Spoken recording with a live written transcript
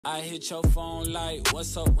I hit your phone like,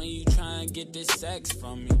 what's up when you try and get this sex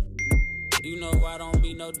from me? You know I don't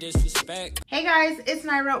be no disrespect. Hey guys, it's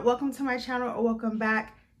Naira. Welcome to my channel, or welcome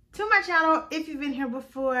back to my channel. If you've been here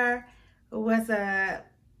before, what's up?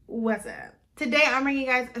 What's up? Today I'm bringing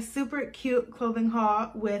you guys a super cute clothing haul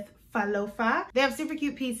with Phalopha. They have super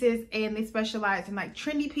cute pieces and they specialize in like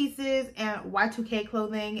trendy pieces and Y2K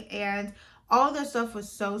clothing, and all their stuff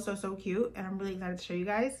was so cute, and I'm really excited to show you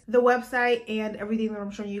guys. The website and everything that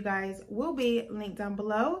I'm showing you guys will be linked down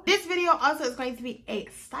below. This video also is going to be a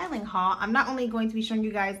styling haul. I'm not only going to be showing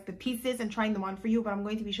you guys the pieces and trying them on for you, but I'm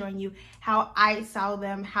going to be showing you how I style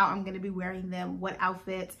them, how I'm going to be wearing them, what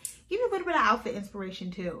outfits, give you a little bit of outfit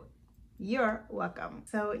inspiration too. You're welcome.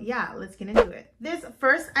 So yeah, let's get into it. This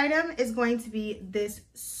first item is going to be this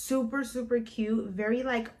super cute, very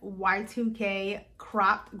like Y2K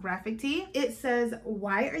cropped graphic tee. It says,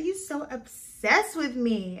 "Why are you so obsessed with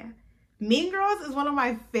me?" Mean Girls is one of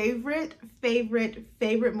my favorite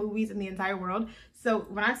movies in the entire world. So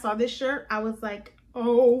when I saw this shirt, I was like,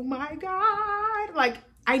 oh my God, like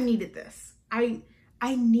I needed this.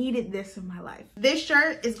 I needed this in my life. This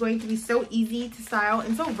shirt is going to be so easy to style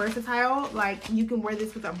and so versatile. Like you can wear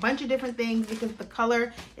this with a bunch of different things because the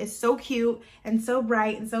color is so cute and so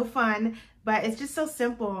bright and so fun, but it's just so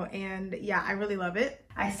simple, and yeah, I really love it.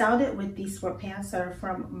 I styled it with these sweatpants that are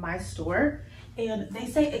from my store, and they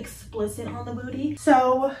say explicit on the booty.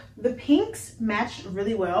 So the pinks matched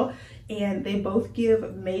really well, and they both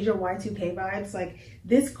give major Y2K vibes. Like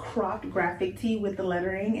this cropped graphic tee with the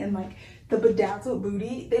lettering and like the bedazzled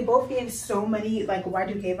booty, they both gave so many like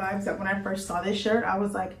Y2K vibes that when I first saw this shirt, I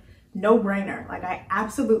was like, no brainer. Like I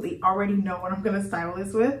absolutely already know what I'm gonna style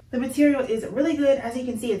this with. The material is really good. As you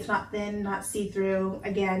can see, it's not thin, not see-through.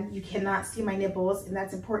 Again, you cannot see my nipples, and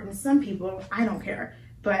that's important to some people. I don't care,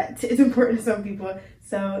 but it's important to some people.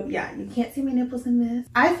 So yeah, you can't see my nipples in this.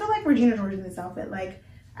 I feel like Regina George in this outfit. Like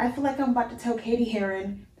I feel like I'm about to tell Katie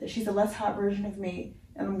Heron that she's a less hot version of me,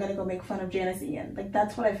 and I'm gonna go make fun of Janice Ian. Like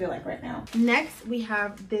that's what I feel like right now. Next, we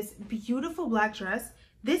have this beautiful black dress.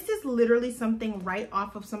 This is literally something right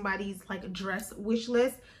off of somebody's like dress wish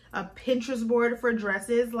list, a Pinterest board for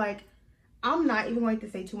dresses. Like I'm not even going to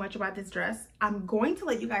say too much about this dress. I'm going to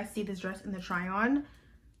let you guys see this dress in the try on.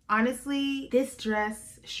 Honestly, this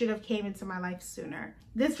dress should have came into my life sooner.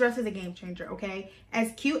 This dress is a game changer, okay?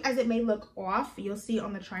 As cute as it may look off, you'll see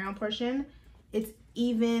on the try on portion, it's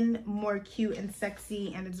even more cute and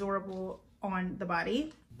sexy and adorable on the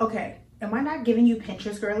body. Okay, am I not giving you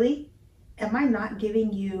Pinterest girly? Am I not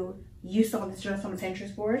giving you saw this dress on the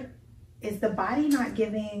Pinterest board? Is the body not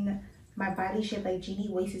giving my body shape like Jeannie,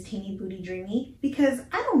 waist is teeny, booty dreamy? Because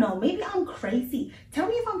I don't know, maybe I'm crazy. Tell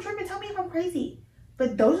me if I'm tripping, tell me if I'm crazy.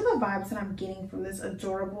 But those are the vibes that I'm getting from this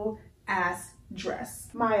adorable ass dress.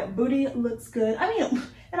 My booty looks good. I mean,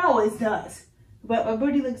 it always does. But my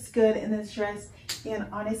booty looks good in this dress. And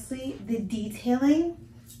honestly, the detailing,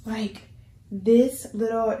 like this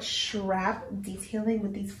little strap detailing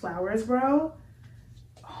with these flowers, bro.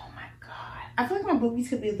 Oh my God. I feel like my boobies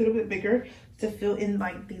could be a little bit bigger to fill in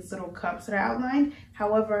like these little cups that are outlined.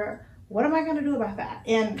 However, what am I gonna do about that?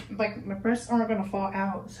 And like my breasts aren't gonna fall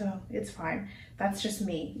out, so it's fine. That's just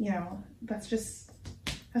me, you know, that's just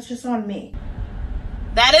on me.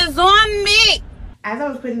 That is on me. As I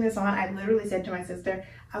was putting this on, I literally said to my sister,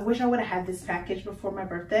 I wish I would have had this package before my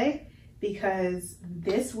birthday, because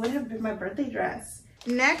this would have been my birthday dress.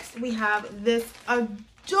 Next, we have this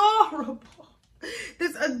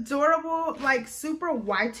adorable like super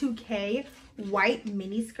Y2K white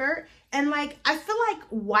mini skirt. And like I feel like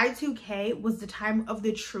Y2K was the time of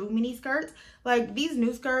the true mini skirts. Like these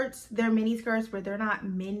new skirts, they're mini skirts, but they're not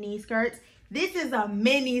mini skirts. This is a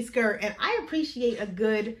mini skirt, and I appreciate a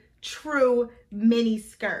good true mini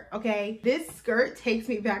skirt. Okay, this skirt takes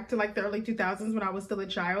me back to like the early 2000s when I was still a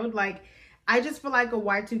child. Like I just feel like a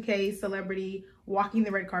Y2K celebrity walking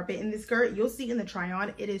the red carpet in this skirt. You'll see in the try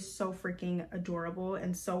on, it is so freaking adorable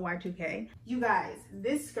and so Y2K. You guys,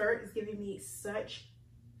 this skirt is giving me such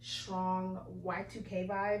strong Y2K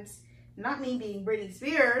vibes. Not me being Britney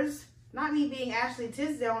Spears, not me being Ashley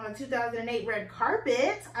Tisdale on a 2008 red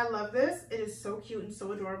carpet. I love this. It is so cute and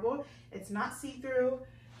so adorable. It's not see-through,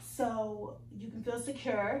 so you can feel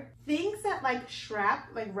secure. Things that like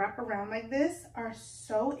wrap around like this are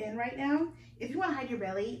so in right now. If you want to hide your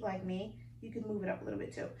belly like me, you can move it up a little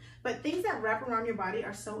bit too. But things that wrap around your body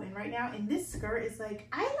are so in right now. And this skirt is like,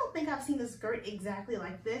 I don't think I've seen a skirt exactly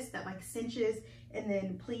like this that like cinches and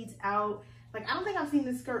then pleats out. Like I don't think I've seen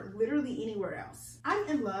this skirt literally anywhere else. I'm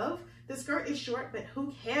in love. The skirt is short, but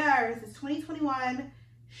who cares? It's 2021.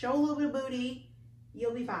 Show a little bit of booty.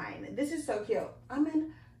 You'll be fine. This is so cute. I'm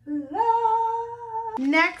in love.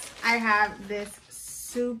 Next, I have this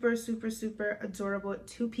super adorable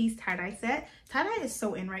two-piece tie-dye set. Tie-dye is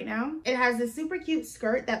so in right now. It has this super cute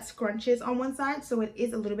skirt that scrunches on one side, so it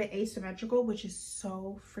is a little bit asymmetrical, which is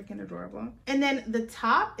so freaking adorable. And then the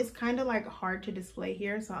top is kind of like hard to display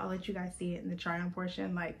here, so I'll let you guys see it in the try-on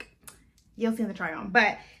portion. Like, you'll see in the try-on,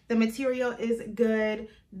 but the material is good.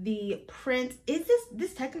 The print is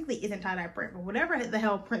this technically isn't tie-dye print, but whatever the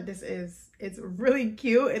hell print this is, it's really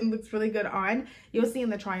cute and looks really good on. You'll see in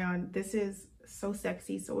the try-on, this is so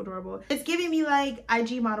sexy, so adorable. It's giving me like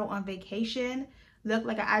IG model on vacation, look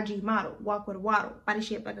like an IG model, walk with a waddle, body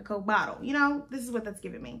shaped like a Coke bottle. You know, this is what that's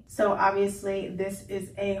giving me. So obviously this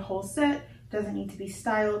is a whole set, doesn't need to be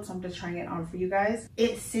styled, so I'm just trying it on for you guys.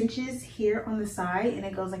 It cinches here on the side and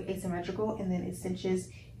it goes like asymmetrical, and then it cinches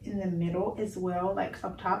in the middle as well, like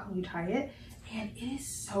up top when you tie it. And it is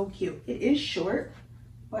so cute. It is short,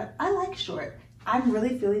 but I like short. I'm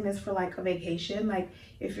really feeling this for like a vacation. Like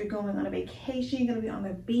if you're going on a vacation, you're gonna be on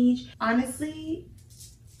the beach. Honestly,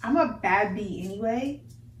 I'm a bad bee anyway,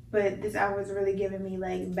 but this outfit is really giving me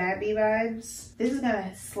like bad bee vibes. This is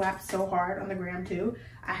gonna slap so hard on the gram too.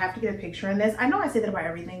 I have to get a picture in this. I know I say that about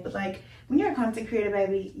everything, but like when you're a content creator,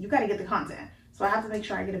 baby, you gotta get the content. So I have to make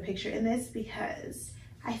sure I get a picture in this because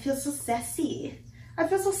I feel so sassy. I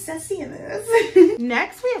feel so sassy in this.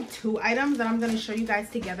 Next, we have two items that I'm going to show you guys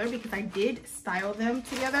together because I did style them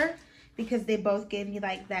together because they both gave me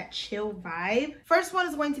like that chill vibe. First one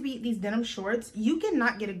is going to be these denim shorts. You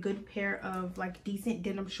cannot get a good pair of like decent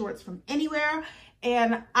denim shorts from anywhere.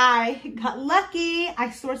 And I got lucky. I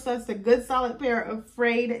sourced us a good solid pair of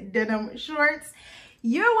frayed denim shorts.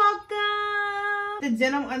 You're welcome. The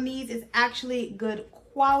denim on these is actually good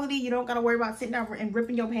quality. You don't gotta worry about sitting down and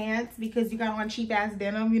ripping your pants because you got on cheap ass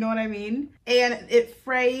denim, you know what I mean? And it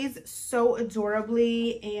frays so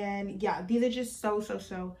adorably, and yeah, these are just so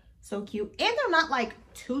cute. And they're not like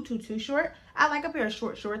too short. I like a pair of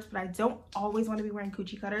short shorts, but I don't always want to be wearing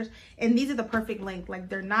coochie cutters, and these are the perfect length. Like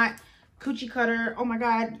they're not coochie cutter, oh my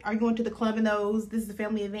god, are you going to the club in those? This is a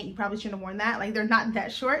family event, you probably shouldn't have worn that. Like they're not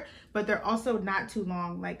that short, but they're also not too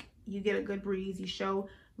long. Like you get a good breeze, you show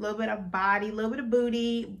a little bit of body, a little bit of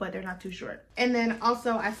booty, but they're not too short. And then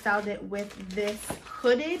also I styled it with this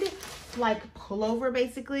hooded like pullover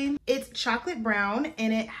basically. It's chocolate brown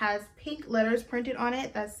and it has pink letters printed on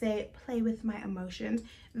it that say play with my emotions.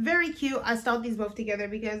 Very cute. I styled these both together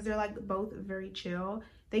because they're like both very chill.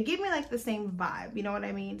 They give me like the same vibe, you know what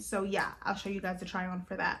I mean? So yeah, I'll show you guys the try on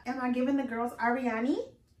for that. Am I giving the girls Ariani?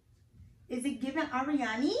 Is it giving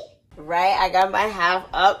Ariani? Right, I got my half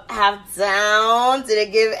up, half down. Did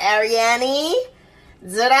it give Ariani?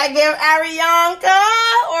 Did I give Arianka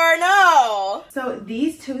or no? So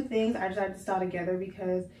these two things I decided to style together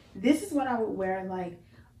because this is what I would wear like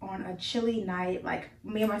on a chilly night. Like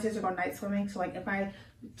me and my sister go night swimming, so like if I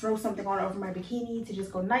throw something on over my bikini to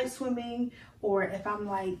just go night swimming, or if I'm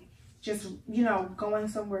like just, you know, going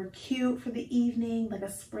somewhere cute for the evening, like a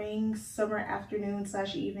spring, summer afternoon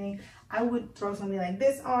 / evening, I would throw something like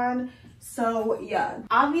this on. So yeah,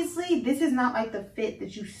 obviously this is not like the fit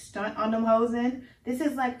that you stunt on them hoes in. This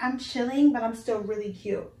is like, I'm chilling, but I'm still really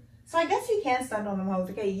cute. So I guess you can stunt on them hoes,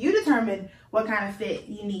 okay? You determine what kind of fit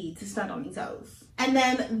you need to stunt on these hoes. And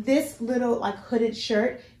then this little like hooded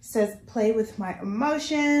shirt says play with my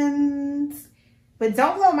emotions, but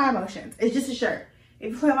don't blow my emotions. It's just a shirt.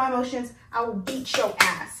 If you play my emotions, I will beat your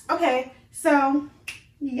ass. Okay, so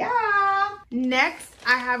yeah. Next,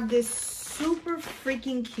 I have this super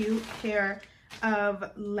freaking cute pair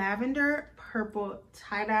of lavender purple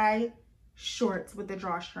tie-dye shorts with the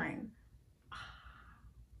drawstring.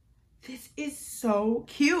 This is so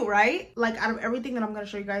cute, right? Like out of everything that I'm going to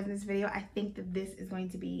show you guys in this video, I think that this is going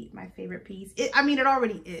to be my favorite piece. I mean, it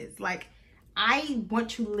already is. Like, I want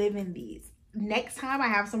to live in these. Next time I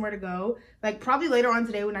have somewhere to go, like probably later on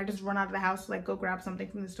today when I just run out of the house to like go grab something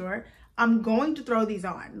from the store, I'm going to throw these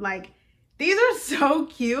on. Like these are so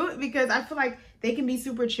cute because I feel like they can be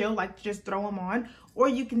super chill, like just throw them on, or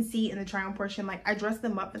you can see in the try on portion, like I dressed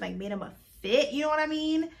them up and like made them a fit, you know what I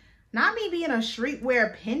mean? Not me being a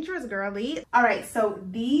streetwear Pinterest girly. All right, so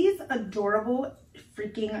these adorable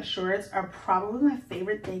freaking shorts are probably my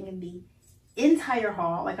favorite thing in the entire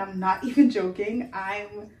haul. Like I'm not even joking.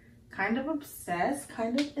 I'm kind of obsessed,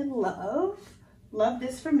 kind of in love. Love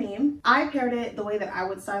this for me. I paired it the way that I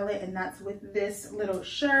would style it, and that's with this little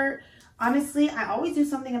shirt. Honestly, I always do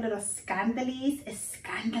something a little scandalous.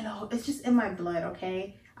 Escándalo. It's just in my blood,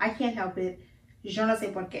 okay? I can't help it. Yo no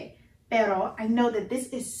sé por qué. Pero I know that this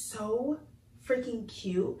is so freaking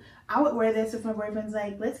cute. I would wear this if my boyfriend's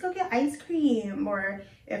like, let's go get ice cream. Or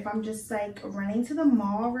if I'm just like running to the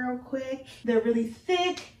mall real quick. They're really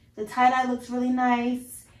thick. The tie-dye looks really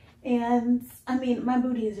nice. And I mean, my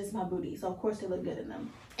booty is just my booty, so of course they look good in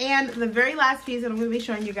them. And the very last piece that I'm going to be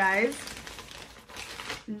showing you guys,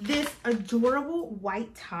 this adorable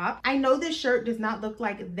white top. I know this shirt does not look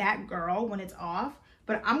like that girl when it's off,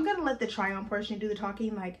 but I'm going to let the try on portion do the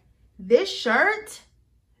talking. Like, this shirt,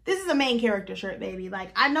 this is a main character shirt, baby.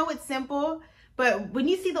 Like, I know it's simple, but when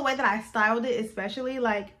you see the way that I styled it, especially,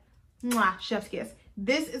 like, mwah, chef's kiss.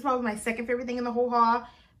 This is probably my second favorite thing in the whole haul,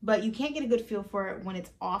 but you can't get a good feel for it when it's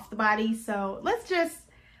off the body. So let's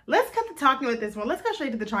cut the talking with this one. Let's go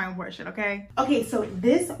straight to the try on portion, okay? Okay, so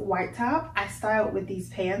this white top I styled with these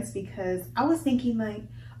pants because I was thinking, like,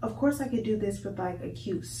 of course I could do this with like a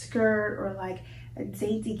cute skirt or like a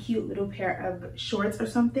dainty cute little pair of shorts or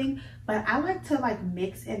something, but I like to like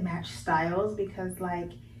mix and match styles because,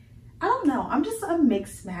 like, I don't know, I'm just a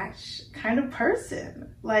mix match kind of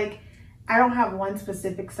person. Like, I don't have one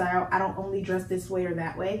specific style. I don't only dress this way or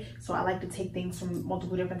that way. So I like to take things from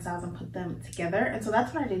multiple different styles and put them together. And so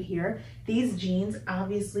that's what I did here. These jeans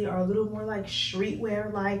obviously are a little more like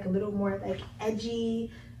streetwear, like a little more like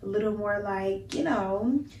edgy, a little more like, you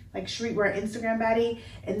know, like streetwear Instagram baddie.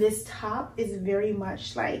 And this top is very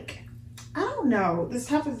much like, I don't know, this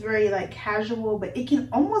top is very like casual, but it can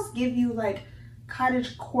almost give you like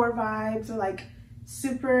cottage core vibes or like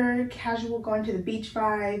super casual going to the beach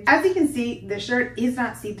vibe. As you can see, the shirt is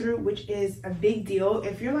not see-through, which is a big deal.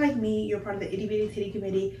 If you're like me, you're part of the itty bitty titty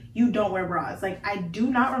committee, you don't wear bras. Like, I do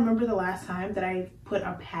not remember the last time that I put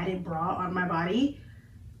a padded bra on my body.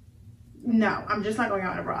 No, I'm just not going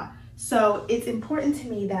out in a bra. So it's important to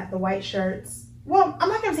me that the white shirts, well, I'm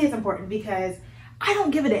not gonna say it's important because I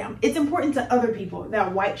don't give a damn. It's important to other people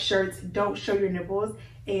that white shirts don't show your nipples,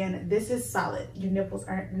 and this is solid. Your nipples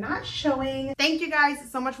are not showing. Thank you guys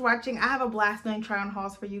so much for watching. I have a blast doing try on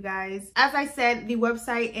hauls for you guys. As I said, the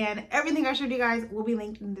website and everything I showed you guys will be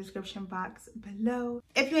linked in the description box below.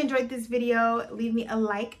 If you enjoyed this video, leave me a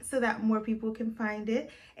like so that more people can find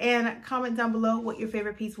it, and comment down below what your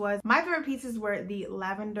favorite piece was. My favorite pieces were the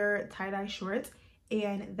lavender tie-dye shorts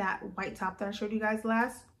and that white top that I showed you guys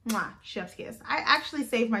last. Mwah, chef's kiss. I actually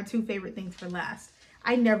saved my two favorite things for last.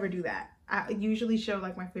 I never do that. I usually show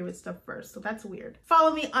like my favorite stuff first, so that's weird.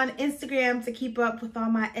 Follow me on Instagram to keep up with all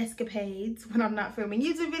my escapades when I'm not filming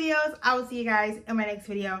YouTube videos. I will see you guys in my next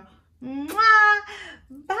video. Mwah!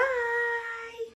 Bye!